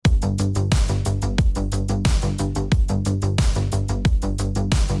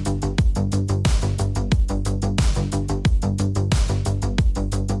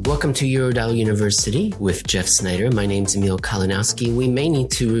Welcome to Eurodollar University with Jeff Snyder. My name's Emil Kalinowski. We may need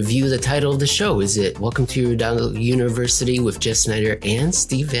to review the title of the show. Is it Welcome to Eurodollar University with Jeff Snyder and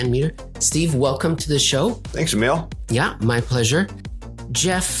Steve Van Metre? Steve, welcome to the show. Thanks, Emil. Yeah, my pleasure.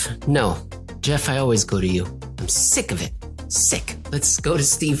 Jeff, I always go to you. I'm sick of it. Sick. Let's go to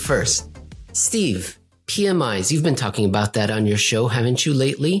Steve first. Steve, PMIs, you've been talking about that on your show, haven't you,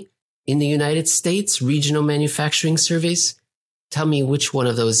 lately? In the United States, regional manufacturing surveys. Tell me which one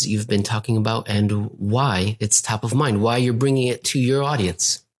of those you've been talking about and why it's top of mind, why you're bringing it to your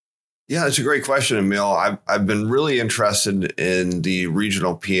audience. Yeah, that's a great question, Emil. I've been really interested in the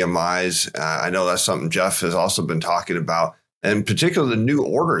regional PMIs. I know that's something Jeff has also been talking about. And in particular, the new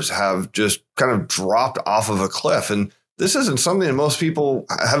orders have just kind of dropped off of a cliff. And this isn't something that most people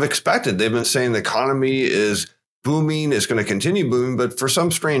have expected. They've been saying the economy is booming, it's going to continue booming, but for some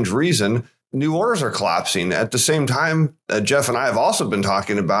strange reason, new orders are collapsing. At the same time, Jeff and I have also been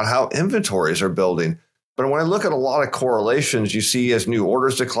talking about how inventories are building. But when I look at a lot of correlations, you see as new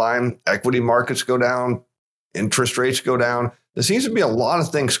orders decline, equity markets go down, interest rates go down. There seems to be a lot of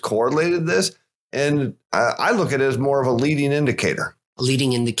things correlated to this. And I look at it as more of a leading indicator. A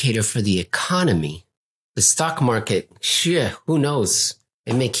leading indicator for the economy. The stock market, who knows?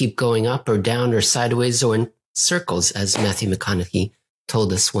 It may keep going up or down or sideways or in circles, as Matthew McConaughey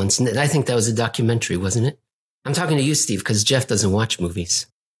told us once. And I think that was a documentary, wasn't it? I'm talking to you, Steve, because Jeff doesn't watch movies.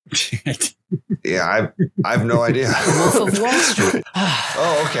 Yeah, I have no idea. Wolf of Wall Street.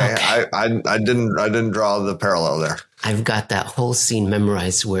 Oh, okay. I didn't draw the parallel there. I've got that whole scene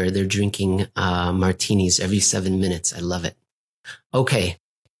memorized where they're drinking martinis every 7 minutes. I love it. Okay.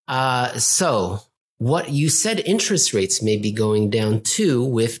 So what you said, interest rates may be going down too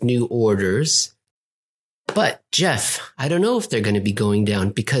with new orders. But Jeff, I don't know if they're going to be going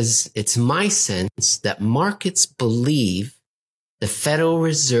down because it's my sense that markets believe the Federal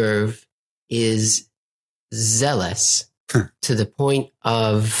Reserve is zealous to the point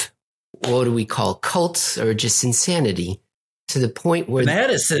of, what do we call, cults or just insanity, to the point where...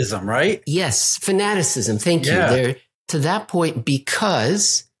 Fanaticism, right? Yes, fanaticism. Thank you. They're to that point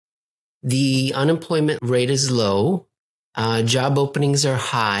because the unemployment rate is low, job openings are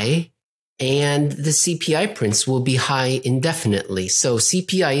high, and the CPI prints will be high indefinitely. So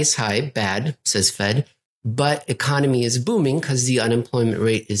CPI is high, bad, says Fed, but economy is booming because the unemployment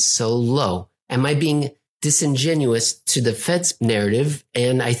rate is so low. Am I being disingenuous to the Fed's narrative?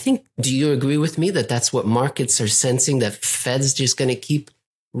 And I think, do you agree with me that that's what markets are sensing, that Fed's just going to keep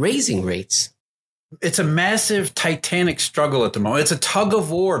raising rates? It's a massive titanic struggle at the moment. It's a tug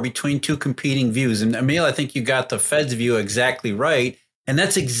of war between two competing views. And Emil, I think you got the Fed's view exactly right. And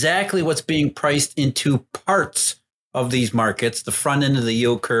that's exactly what's being priced into parts of these markets, the front end of the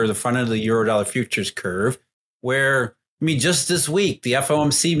yield curve, the front end of the Eurodollar futures curve, where, just this week, the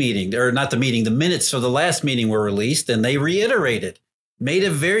FOMC meeting, or not the meeting, the minutes for the last meeting were released, and they reiterated, made a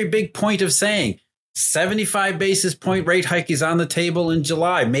very big point of saying 75 basis point rate hike is on the table in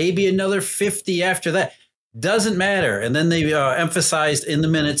July, maybe another 50 after that. Doesn't matter. And then they emphasized in the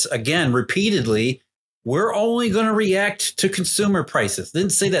minutes again, repeatedly, we're only going to react to consumer prices. Didn't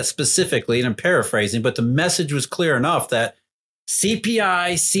say that specifically, and I'm paraphrasing, but the message was clear enough that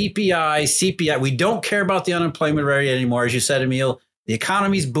CPI, we don't care about the unemployment rate anymore. As you said, Emil, the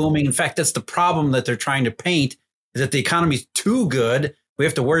economy's booming. In fact, that's the problem that they're trying to paint, is that the economy's too good. We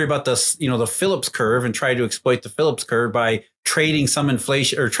have to worry about the Phillips curve and try to exploit the Phillips curve by trading some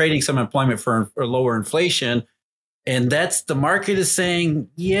inflation or trading some employment for lower inflation. And that's the market is saying,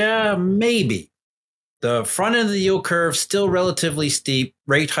 yeah, maybe. The front end of the yield curve still relatively steep.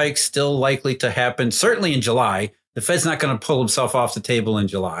 Rate hikes still likely to happen, certainly in July. The Fed's not going to pull himself off the table in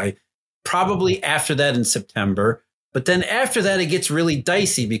July. Probably after that in September. But then after that, it gets really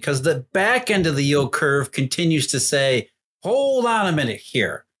dicey because the back end of the yield curve continues to say, hold on a minute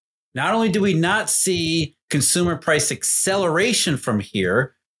here. Not only do we not see consumer price acceleration from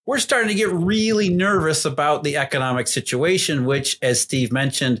here, we're starting to get really nervous about the economic situation, which, as Steve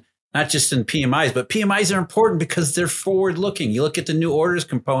mentioned, not just in PMIs, but PMIs are important because they're forward looking. You look at the new orders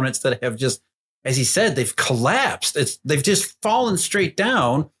components that have just, as he said, they've collapsed. They've just fallen straight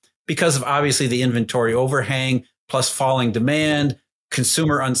down because of obviously the inventory overhang plus falling demand,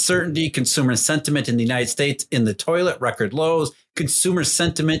 consumer uncertainty, consumer sentiment in the United States in the toilet, record lows, consumer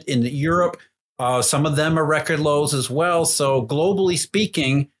sentiment in Europe. Some of them are record lows as well. So globally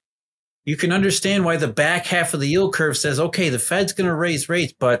speaking, you can understand why the back half of the yield curve says, okay, the Fed's going to raise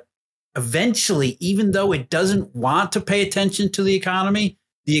rates, but eventually, even though it doesn't want to pay attention to the economy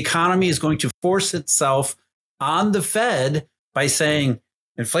is going to force itself on the Fed by saying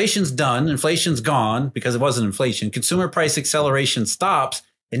inflation's done, inflation's gone because it wasn't inflation. Consumer price acceleration stops.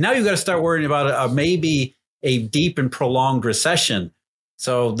 And now you've got to start worrying about maybe a deep and prolonged recession.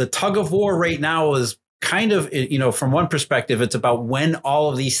 So the tug of war right now is kind of, from one perspective, it's about when all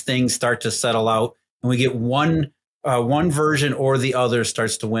of these things start to settle out and we get one version or the other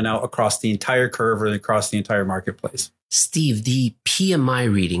starts to win out across the entire curve or across the entire marketplace. Steve, the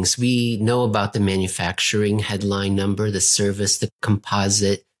PMI readings, we know about the manufacturing headline number, the service, the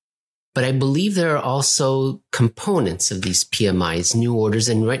composite, but I believe there are also components of these PMIs, new orders,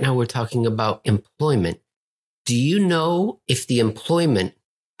 and right now we're talking about employment. Do you know if the employment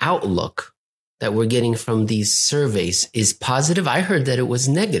outlook that we're getting from these surveys is positive? I heard that it was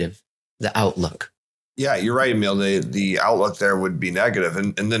negative, the outlook. Yeah, you're right, Emil. The outlook there would be negative.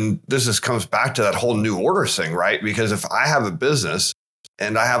 And then this comes back to that whole new orders thing, right? Because if I have a business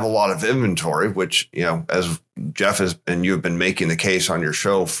and I have a lot of inventory, which, as Jeff and you have been making the case on your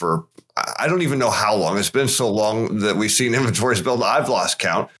show for, I don't even know how long. It's been so long that we've seen inventories build. I've lost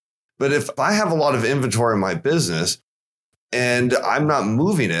count. But if I have a lot of inventory in my business and I'm not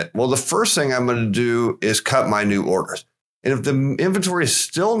moving it, well, the first thing I'm going to do is cut my new orders. And if the inventory is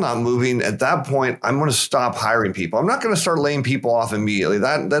still not moving, at that point, I'm going to stop hiring people. I'm not going to start laying people off immediately.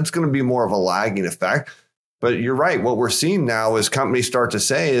 That's going to be more of a lagging effect. But you're right. What we're seeing now is companies start to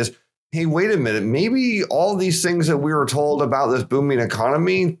say is, hey, wait a minute, maybe all these things that we were told about this booming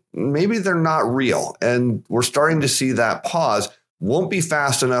economy, maybe they're not real. And we're starting to see that pause. Won't be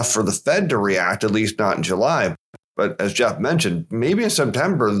fast enough for the Fed to react, at least not in July. But as Jeff mentioned, maybe in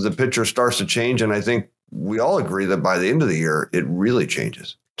September, the picture starts to change. And I think we all agree that by the end of the year, it really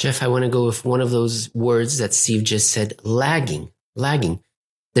changes. Jeff, I want to go with one of those words that Steve just said, lagging.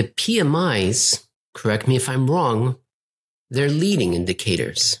 The PMIs, correct me if I'm wrong, they're leading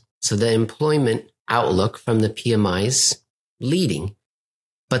indicators. So the employment outlook from the PMIs leading.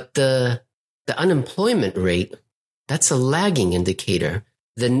 But the unemployment rate, that's a lagging indicator.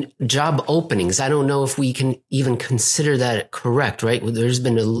 The job openings, I don't know if we can even consider that correct, right? There's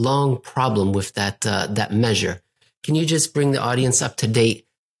been a long problem with that measure. Can you just bring the audience up to date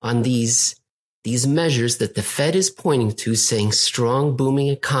on these measures that the Fed is pointing to, saying strong, booming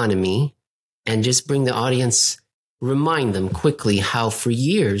economy, and just bring the audience, remind them quickly how for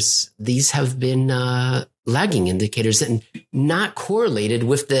years these have been lagging indicators and not correlated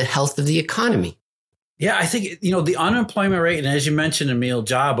with the health of the economy? Yeah, I think, the unemployment rate, and as you mentioned, Emil,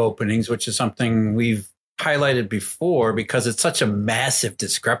 job openings, which is something we've highlighted before because it's such a massive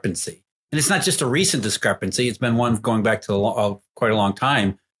discrepancy. And it's not just a recent discrepancy. It's been one going back to quite a long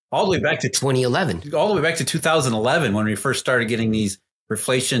time, all the way back to 2011, all the way back to 2011 when we first started getting these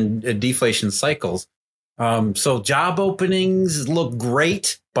inflation and deflation cycles. So job openings look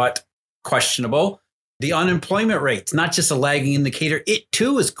great, but questionable. The unemployment rate, not just a lagging indicator, it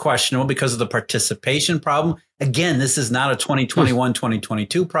too is questionable because of the participation problem. Again, this is not a 2021,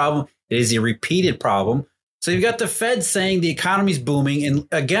 2022 problem. It is a repeated problem. So you've got the Fed saying the economy's booming. And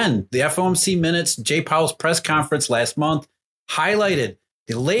again, the FOMC minutes, Jay Powell's press conference last month highlighted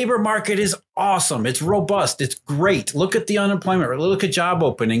the labor market is awesome. It's robust. It's great. Look at the unemployment rate. Look at job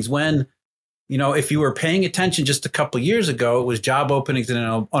openings when, if you were paying attention just a couple of years ago, it was job openings and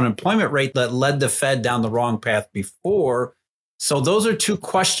an unemployment rate that led the Fed down the wrong path before. So those are two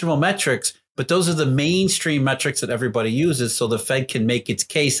questionable metrics, but those are the mainstream metrics that everybody uses so the Fed can make its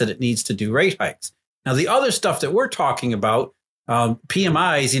case that it needs to do rate hikes. Now, the other stuff that we're talking about,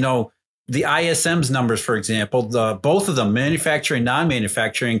 PMIs, the ISM's numbers, for example, both of them, manufacturing,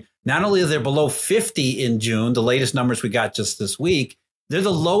 non-manufacturing, not only are they below 50 in June, the latest numbers we got just this week, they're the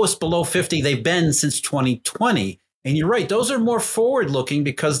lowest below 50 they've been since 2020. And you're right, those are more forward-looking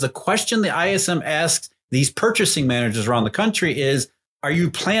because the question the ISM asks these purchasing managers around the country is, are you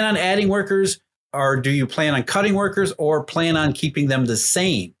plan on adding workers or do you plan on cutting workers or plan on keeping them the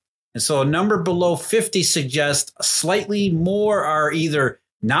same? And so a number below 50 suggests slightly more are either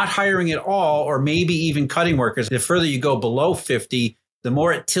not hiring at all or maybe even cutting workers. The further you go below 50, the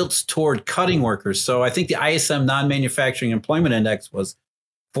more it tilts toward cutting workers. So I think the ISM non-manufacturing employment index was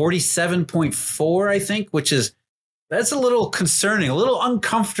 47.4, I think, that's a little concerning, a little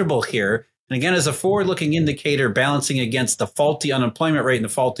uncomfortable here. And again, as a forward-looking indicator balancing against the faulty unemployment rate and the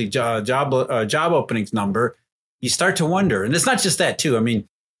faulty job openings number, you start to wonder. And it's not just that, too. I mean,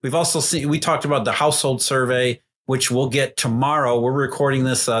 we've also seen, we talked about the household survey, which we'll get tomorrow. We're recording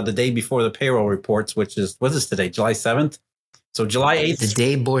this the day before the payroll reports, which is, what is today, July 7th? So July 8th. The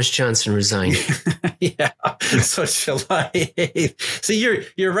day Boris Johnson resigned. Yeah. So July 8th. See,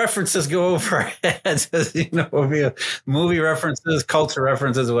 your references go over our heads. Via movie references, culture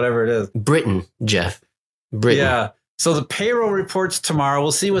references, whatever it is. Britain, Jeff. Britain. Yeah. So the payroll reports tomorrow,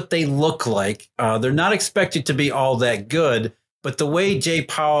 we'll see what they look like. They're not expected to be all that good. But the way Jay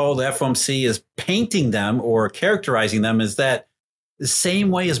Powell, the FOMC, is painting them or characterizing them is that the same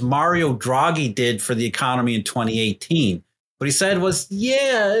way as Mario Draghi did for the economy in 2018. What he said was,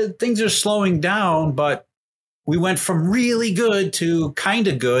 yeah, things are slowing down, but we went from really good to kind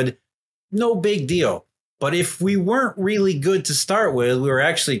of good. No big deal. But if we weren't really good to start with, we were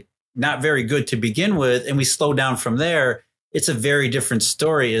actually not very good to begin with, and we slowed down from there, it's a very different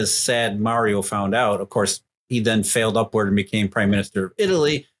story, as sad Mario found out. Of course, he then failed upward and became prime minister of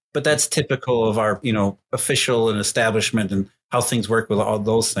Italy, but that's typical of our, official and establishment and how things work with all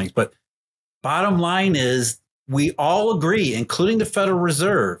those things. But bottom line is we all agree, including the Federal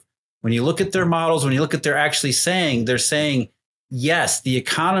Reserve, when you look at their models, when you look at they're saying, yes, the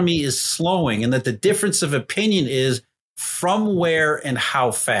economy is slowing, and that the difference of opinion is from where and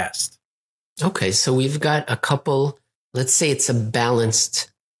how fast. Okay, so we've got a couple, let's say it's a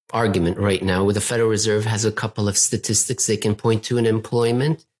balanced argument right now where the Federal Reserve has a couple of statistics they can point to in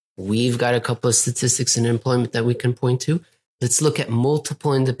employment. We've got a couple of statistics in employment that we can point to. Let's look at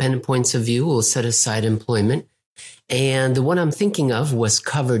multiple independent points of view. We'll set aside employment. And the one I'm thinking of was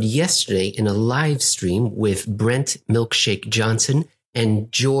covered yesterday in a live stream with Brent Milkshake Johnson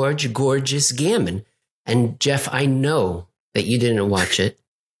and George Gorgeous Gammon. And Jeff, I know that you didn't watch it,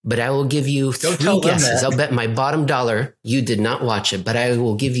 but I will give you three guesses. I'll bet my bottom dollar you did not watch it, but I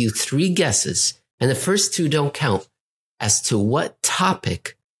will give you three guesses. And the first two don't count as to what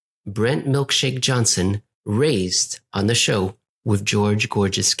topic Brent Milkshake Johnson raised on the show with George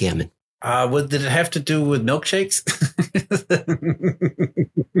Gorgeous Gammon. What did it have to do with milkshakes?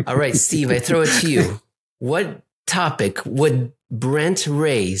 All right, Steve, I throw it to you. What topic would Brent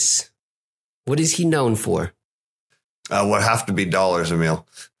raise? What is he known for? Would have to be dollars, Emil.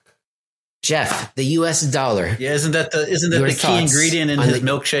 Jeff, the U.S. dollar. Yeah, isn't that the key ingredient in his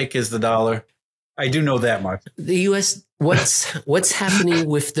milkshake is the dollar? I do know that much. The U.S. What's happening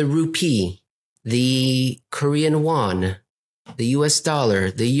with the rupee, the Korean won, the U.S.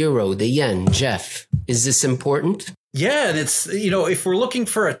 dollar, the euro, the yen? Jeff, is this important? Yeah, and it's, if we're looking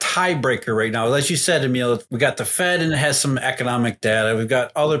for a tiebreaker right now, as you said, Emil, we got the Fed and it has some economic data. We've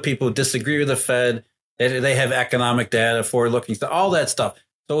got other people who disagree with the Fed. They have economic data, forward-looking stuff, all that stuff.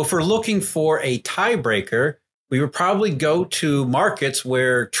 So if we're looking for a tiebreaker, we would probably go to markets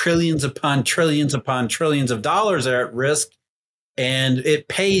where trillions upon trillions upon trillions of dollars are at risk. And it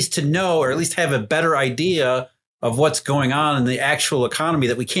pays to know, or at least have a better idea of what's going on in the actual economy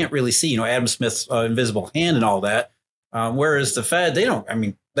that we can't really see, Adam Smith's invisible hand and all that. Whereas the Fed, they don't,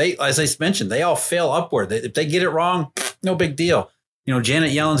 they, as I mentioned, they all fail upward. If they get it wrong, no big deal.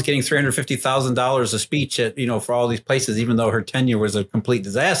 Janet Yellen's getting $350,000 a speech at, for all these places, even though her tenure was a complete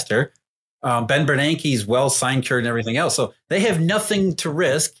disaster. Ben Bernanke's well signed, cured, and everything else. So they have nothing to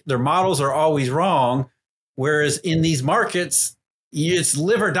risk. Their models are always wrong. Whereas in these markets, it's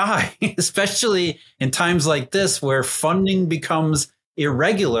live or die, especially in times like this where funding becomes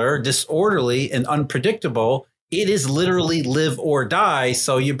irregular, disorderly, and unpredictable. It is literally live or die.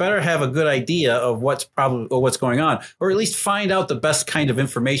 So you better have a good idea of what's going on, or at least find out the best kind of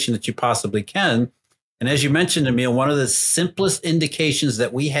information that you possibly can. And as you mentioned, Emil, one of the simplest indications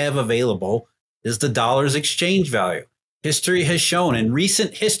that we have available is the dollar's exchange value. History has shown, and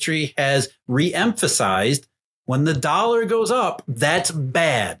recent history has reemphasized, when the dollar goes up, that's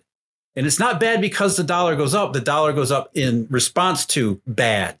bad. And it's not bad because the dollar goes up. The dollar goes up in response to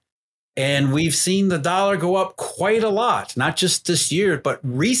bad. And we've seen the dollar go up quite a lot, not just this year, but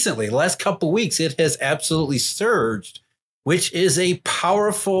recently, the last couple of weeks, it has absolutely surged, which is a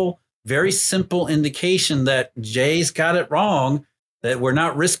powerful, very simple indication that Jay's got it wrong, that we're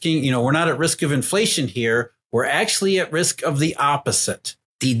not risking, we're not at risk of inflation here. We're actually at risk of the opposite.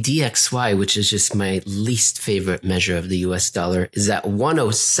 The DXY, which is just my least favorite measure of the US dollar, is at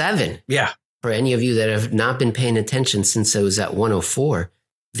 107. Yeah. For any of you that have not been paying attention since it was at 104.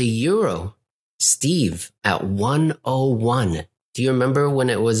 The euro, Steve, at 101. Do you remember when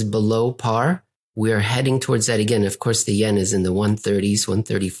it was below par? We are heading towards that again. Of course, the yen is in the 130s,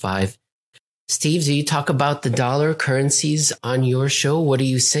 135. Steve, do you talk about the dollar currencies on your show? What do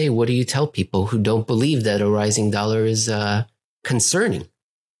you say? What do you tell people who don't believe that a rising dollar is concerning?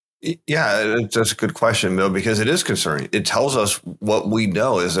 Yeah, that's a good question, Bill, because it is concerning. It tells us what we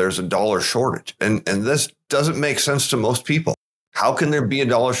know is there's a dollar shortage. And this doesn't make sense to most people. How can there be a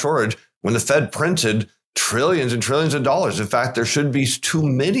dollar shortage when the Fed printed trillions and trillions of dollars? In fact, there should be too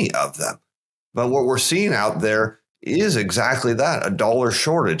many of them. But what we're seeing out there is exactly that, a dollar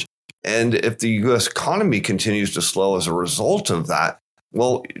shortage. And if the U.S. economy continues to slow as a result of that,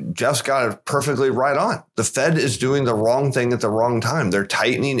 well, Jeff's got it perfectly right on. The Fed is doing the wrong thing at the wrong time. They're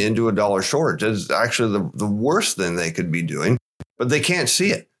tightening into a dollar shortage. It's actually the worst thing they could be doing. but they can't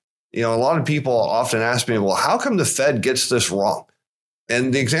see it. A lot of people often ask me, well, how come the Fed gets this wrong?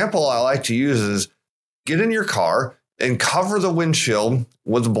 And the example I like to use is get in your car and cover the windshield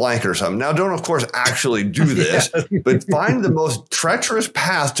with a blanket or something. Now, don't, of course, actually do this, but find the most treacherous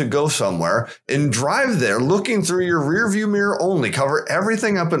path to go somewhere and drive there looking through your rearview mirror only. Cover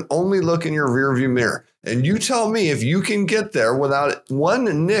everything up and only look in your rearview mirror. And you tell me if you can get there without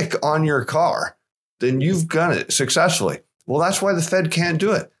one nick on your car, then you've done it successfully. Well, that's why the Fed can't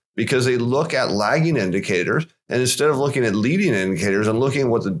do it, because they look at lagging indicators. And instead of looking at leading indicators and looking at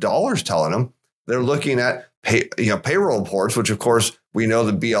what the dollar's telling them, they're looking at payroll reports, which, of course, we know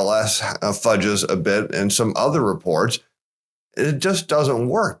the BLS fudges a bit, and some other reports. It just doesn't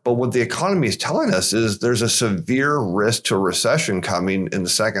work. But what the economy is telling us is there's a severe risk to a recession coming in the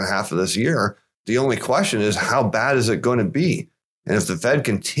second half of this year. The only question is, how bad is it going to be? And if the Fed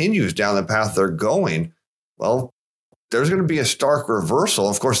continues down the path they're going, well, there's going to be a stark reversal.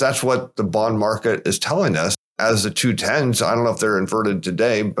 Of course, that's what the bond market is telling us. As the 210s, I don't know if they're inverted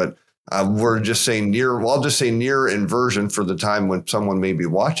today, but we're just saying near, I'll just say near inversion for the time when someone may be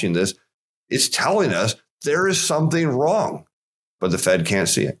watching this. It's telling us there is something wrong, but the Fed can't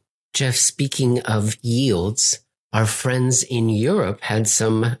see it. Jeff, speaking of yields, our friends in Europe had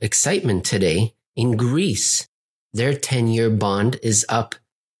some excitement today. In Greece, their 10-year bond is up,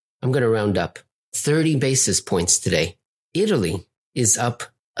 I'm going to round up, 30 basis points today. Italy is up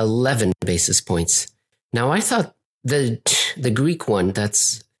 11 basis points. Now, I thought the Greek one,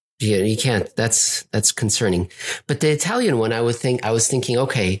 you can't, that's concerning. But the Italian one, I was thinking,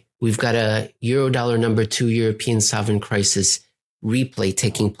 okay, we've got a Eurodollar number 2 European sovereign crisis replay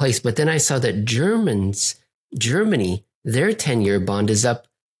taking place. But then I saw that Germany, their 10-year bond is up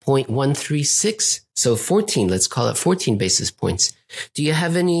 0.136. So 14, let's call it 14 basis points. Do you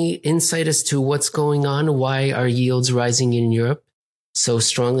have any insight as to what's going on? Why are yields rising in Europe so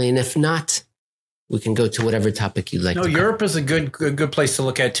strongly? And if not, we can go to whatever topic you'd like. No, Europe is a good place to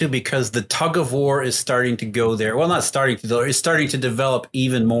look at too, because the tug of war is starting to go there. Well, not starting to, it's starting to develop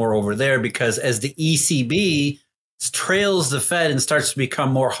even more over there, because as the ECB trails the Fed and starts to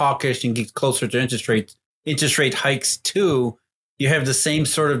become more hawkish and gets closer to interest rate hikes too, you have the same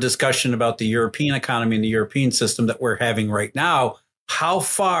sort of discussion about the European economy and the European system that we're having right now. How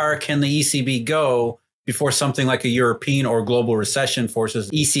far can the ECB go before something like a European or global recession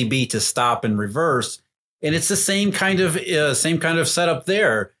forces ECB to stop and reverse? And it's the same kind of setup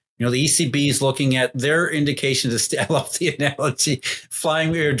there. The ECB is looking at their indications. I love the analogy: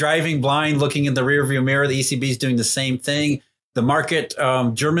 flying or driving blind, looking in the rearview mirror. The ECB is doing the same thing. The market,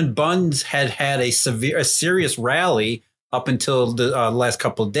 German bonds had a serious rally up until the last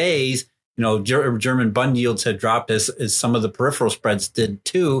couple of days. German bond yields had dropped as some of the peripheral spreads did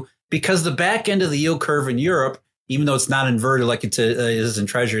too, because the back end of the yield curve in Europe, even though it's not inverted like it is in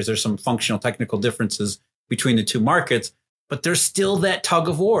treasuries, there's some functional technical differences between the two markets, but there's still that tug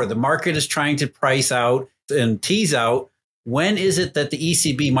of war. The market is trying to price out and tease out, when is it that the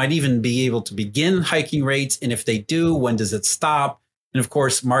ECB might even be able to begin hiking rates? And if they do, when does it stop? And of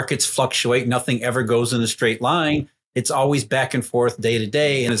course, markets fluctuate. Nothing ever goes in a straight line. It's always back and forth day to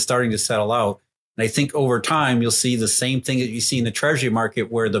day, and it's starting to settle out. And I think over time, you'll see the same thing that you see in the treasury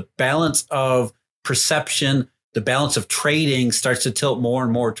market, where the balance of perception, the balance of trading starts to tilt more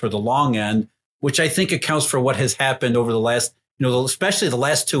and more toward the long end, which I think accounts for what has happened over the last, especially the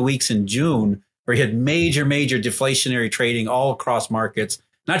last 2 weeks in June, where you had major deflationary trading all across markets,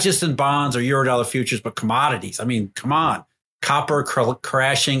 not just in bonds or Eurodollar futures, but commodities. I mean, come on, copper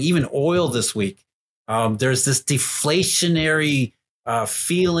crashing, even oil this week. There's this deflationary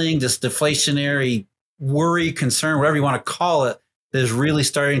feeling, this deflationary worry, concern, whatever you want to call it, that is really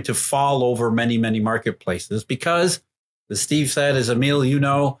starting to fall over many marketplaces, because, as Steve said, as Emil,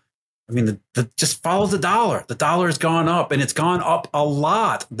 just follow the dollar. The dollar has gone up, and it's gone up a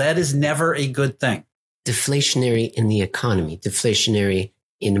lot. That is never a good thing. Deflationary in the economy, deflationary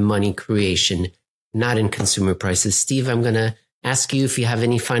in money creation, not in consumer prices. Steve, I'm going to ask you if you have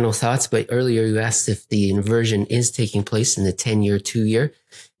any final thoughts, but earlier you asked if the inversion is taking place in the 10-year, 2-year,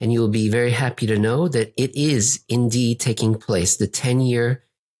 and you will be very happy to know that it is indeed taking place. The 10-year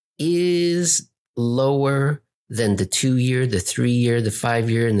is lower than the 2-year, the 3-year, the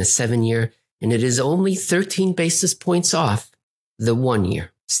 5-year, and the 7-year, and it is only 13 basis points off the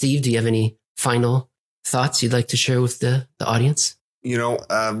 1-year. Steve, do you have any final thoughts you'd like to share with the audience? Yeah,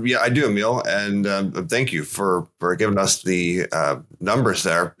 I do, Emil. And thank you for giving us the numbers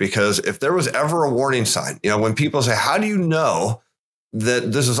there, because if there was ever a warning sign, when people say, how do you know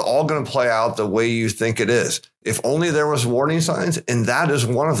that this is all going to play out the way you think it is? If only there was warning signs, and that is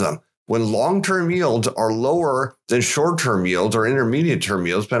one of them. when long-term yields are lower than short-term yields or intermediate-term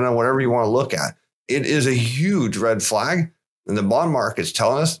yields, depending on whatever you want to look at. It is a huge red flag. And the bond market's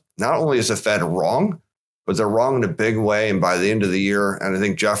telling us not only is the Fed wrong, but they're wrong in a big way. And by the end of the year, and I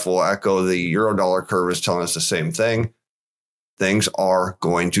think Jeff will echo, the Eurodollar curve is telling us the same thing. Things are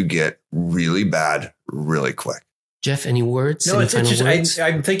going to get really bad really quick. Jeff, any words? No, any it's final interesting. words?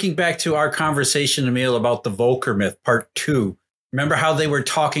 I'm thinking back to our conversation, Emil, about the Volcker myth, part 2. Remember how they were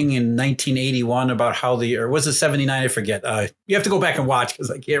talking in 1981 about how or was it 79? I forget. You have to go back and watch because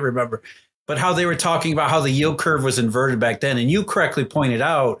I can't remember. But how they were talking about how the yield curve was inverted back then. And you correctly pointed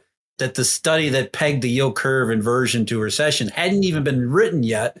out that the study that pegged the yield curve inversion to recession hadn't even been written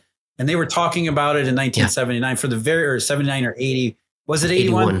yet. And they were talking about it in 1979 for the or 79 or 80. Was it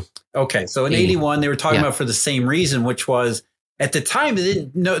 81? Okay. So in 81, they were talking about for the same reason, which was at the time, they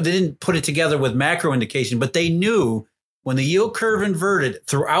didn't put it together with macro indication, but they knew when the yield curve inverted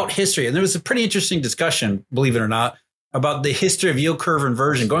throughout history. And there was a pretty interesting discussion, believe it or not, about the history of yield curve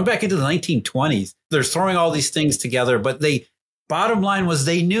inversion going back into the 1920s. They're throwing all these things together, but bottom line was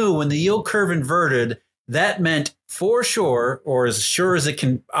they knew when the yield curve inverted, that meant for sure, or as sure as it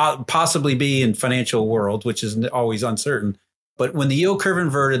can possibly be in financial world, which is always uncertain. But when the yield curve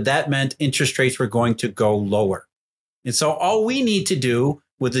inverted, that meant interest rates were going to go lower. And so all we need to do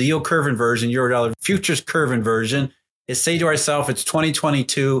with the yield curve inversion, Eurodollar futures curve inversion, is say to ourselves, it's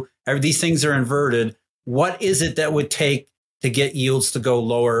 2022, these things are inverted. What is it that would take to get yields to go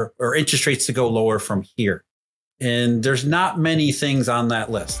lower or interest rates to go lower from here? And there's not many things on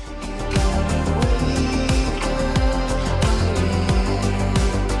that list.